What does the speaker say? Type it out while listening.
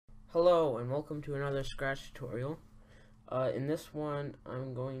Hello and welcome to another Scratch tutorial. In this one,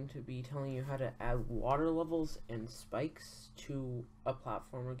 I'm going to be telling you how to add water levels and spikes to a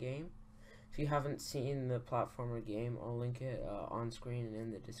platformer game. If you haven't seen the platformer game, I'll link it on screen and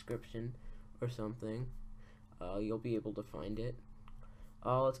in the description or something. You'll be able to find it.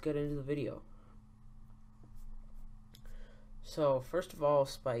 Let's get into the video. So first of all,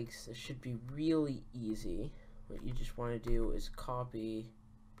 spikes, this should be really easy. What you just want to do is copy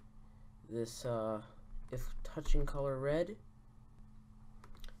this if touching color red,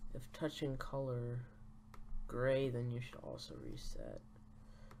 if touching color gray, then you should also reset.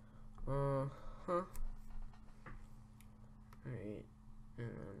 Alright, and then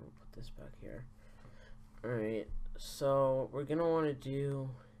we'll put this back here. Alright, so what we're gonna want to do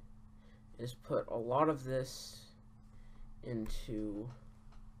is put a lot of this into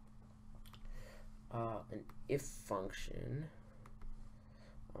an if function.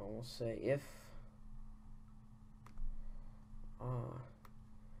 We'll say if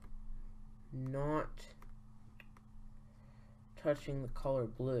not touching the color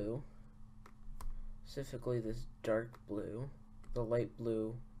blue, specifically this dark blue, the light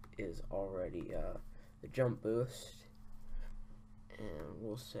blue is already the jump boost, and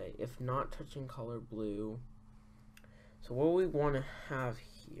we'll say if not touching color blue. So what we want to have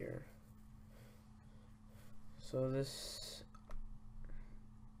here, so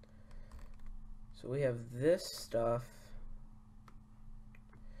we have this stuff.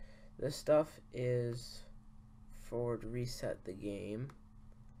 This stuff is forward reset the game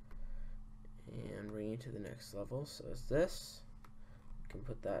and bring it to the next level. So it's this. We can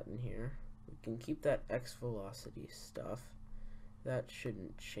put that in here. We can keep that X velocity stuff. That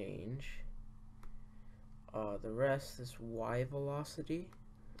shouldn't change. The rest, this Y velocity,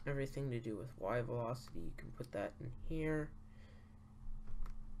 everything to do with Y velocity, you can put that in here.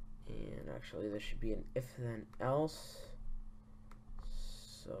 And actually there should be an if then else,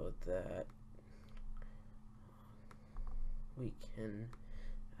 so that we can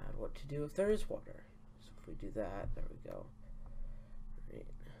add what to do if there is water. So if we do that, there we go. Right,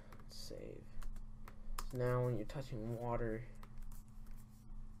 let's save. So now when you're touching water,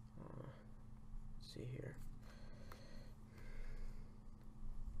 let's see here,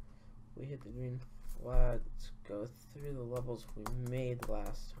 we hit the green flag. Let's go through the levels we made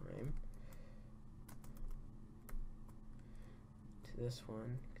last time to this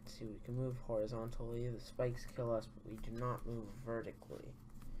one. You can see we can move horizontally. The spikes kill us, but we do not move vertically.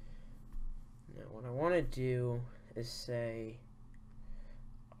 Now what I want to do is say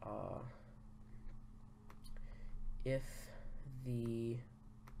if the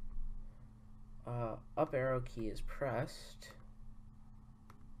up arrow key is pressed,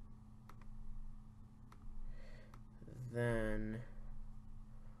 then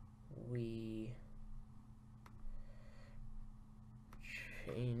we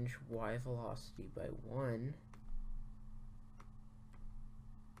change Y velocity by 1,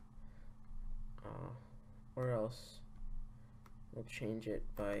 or else we'll change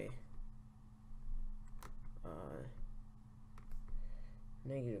it by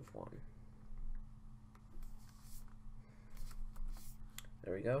 -1.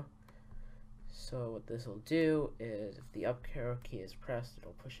 There we go. So what this will do is if the up arrow key is pressed,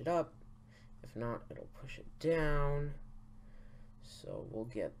 it'll push it up. If not, it'll push it down. So we'll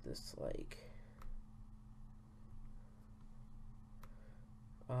get this like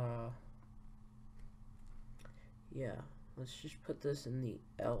yeah, let's just put this in the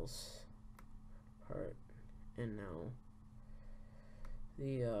else part, and now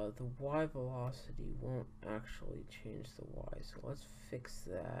the Y velocity won't actually change the Y, so let's fix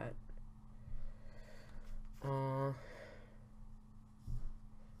that.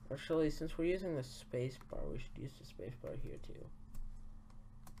 Actually, since we're using the space bar, we should use the space bar here too.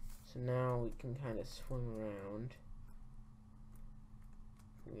 So now we can kind of swim around.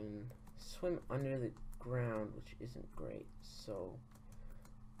 We can swim under the ground, which isn't great. So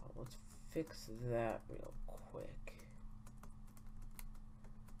let's fix that real quick.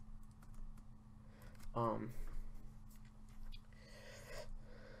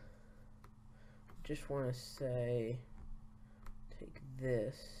 Just want to say, take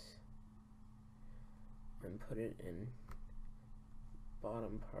this and put it in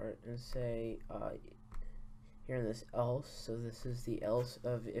bottom part and say here in this else, so this is the else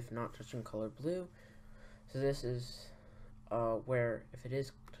of if not touching color blue. So this is where if it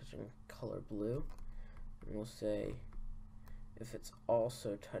is touching color blue, and we'll say if it's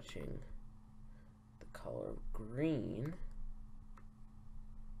also touching the color green,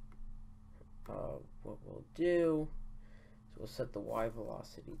 what we'll do is we'll set the y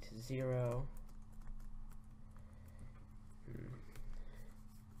velocity to 0.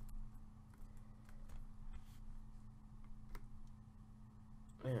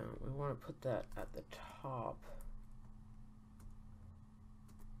 And we want to put that at the top.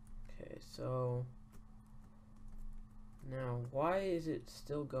 Okay, so now why is it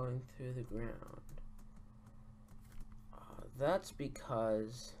still going through the ground? That's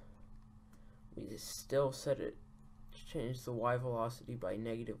because we still set it to change the y velocity by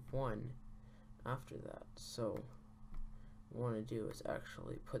 -1 after that. So what we want to do is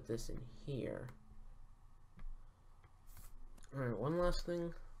actually put this in here. Alright, one last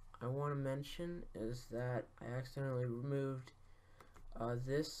thing I want to mention is that I accidentally removed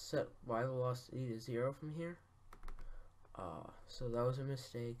this set y velocity to 0 from here. So that was a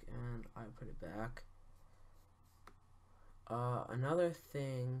mistake and I put it back. Another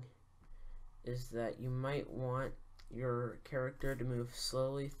thing is that you might want your character to move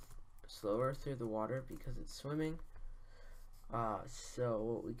slower through the water because it's swimming. So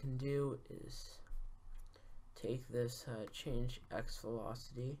what we can do is take this change x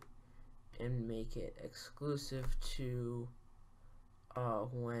velocity and make it exclusive to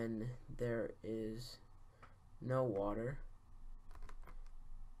when there is no water,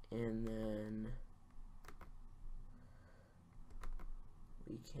 and then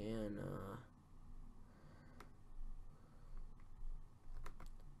we can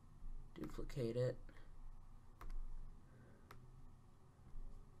duplicate it,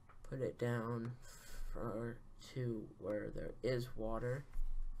 put it down to where there is water,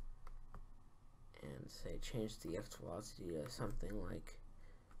 and say change the x velocity to something like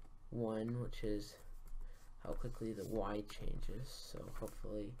 1, which is how quickly the y changes. So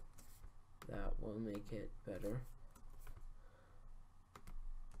hopefully that will make it better.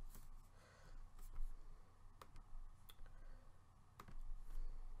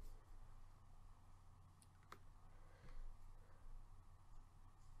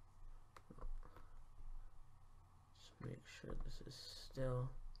 Just make sure this is still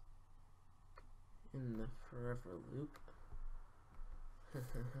in the forever loop.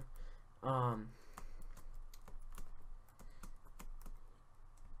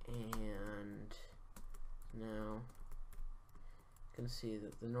 And now you can see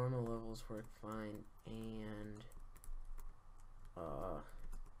that the normal levels work fine, and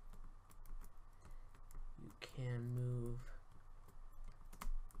you can move,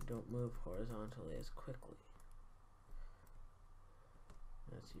 you don't move horizontally as quickly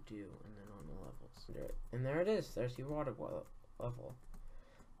as you do in the normal levels. And there it is, there's your water level.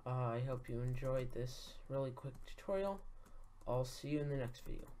 I hope you enjoyed this really quick tutorial. I'll see you in the next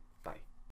video.